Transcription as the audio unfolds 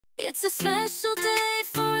It's a special day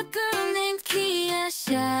for a girl named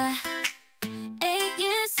Kiesha. 8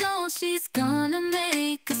 years old, she's gonna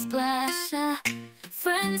make a splash.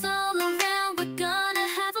 Friends all around, we're gonna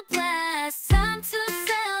have a blast. Time to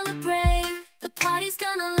celebrate, the party's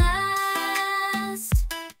gonna last.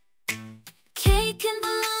 Cake and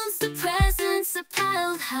balloons, the presents are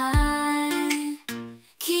piled high.